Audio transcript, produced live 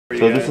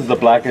So this is the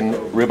blackened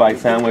ribeye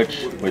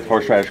sandwich with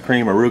horseradish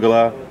cream,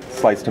 arugula,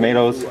 sliced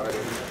tomatoes.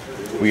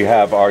 We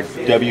have our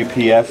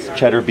WPS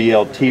cheddar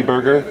BLT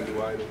burger.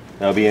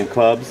 That'll be in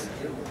clubs.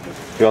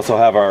 We also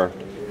have our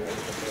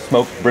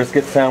smoked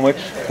brisket sandwich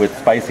with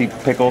spicy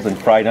pickles and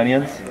fried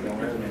onions.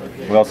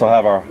 We also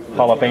have our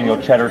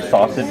jalapeno cheddar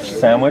sausage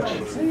sandwich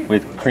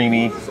with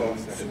creamy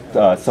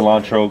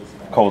cilantro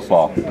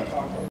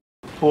coleslaw.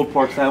 Pulled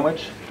pork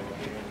sandwich.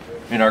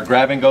 In our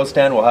grab-and-go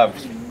stand, we'll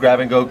have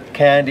grab-and-go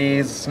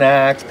candies,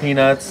 snacks,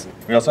 peanuts.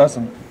 We also have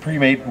some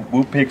pre-made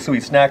Whoop Pig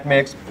Sweet snack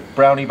mix,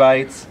 brownie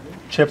bites,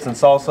 chips and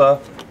salsa,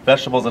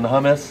 vegetables and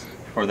hummus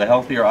for the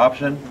healthier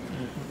option.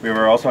 We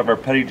also have our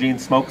Petit Jean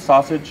smoked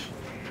sausage.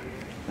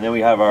 And then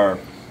we have our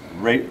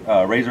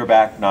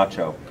Razorback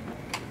nacho.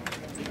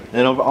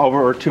 Then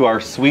over to our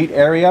sweet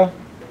area,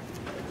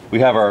 we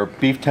have our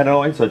beef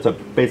tenderloin. So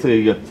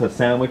basically it's a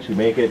sandwich. You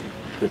make it.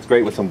 It's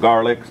great with some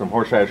garlic, some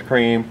horseradish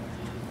cream,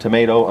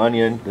 tomato,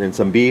 onion, and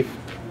some beef.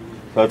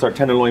 So that's our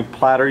tenderloin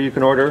platter you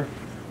can order.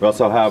 We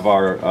also have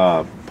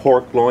our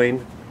pork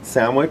loin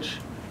sandwich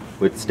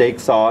with steak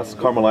sauce,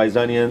 caramelized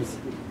onions,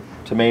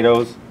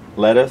 tomatoes,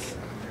 lettuce.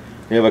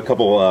 We have a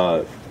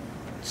couple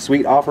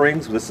sweet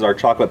offerings. This is our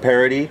chocolate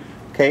parody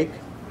cake.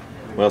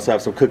 We also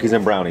have some cookies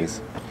and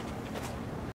brownies.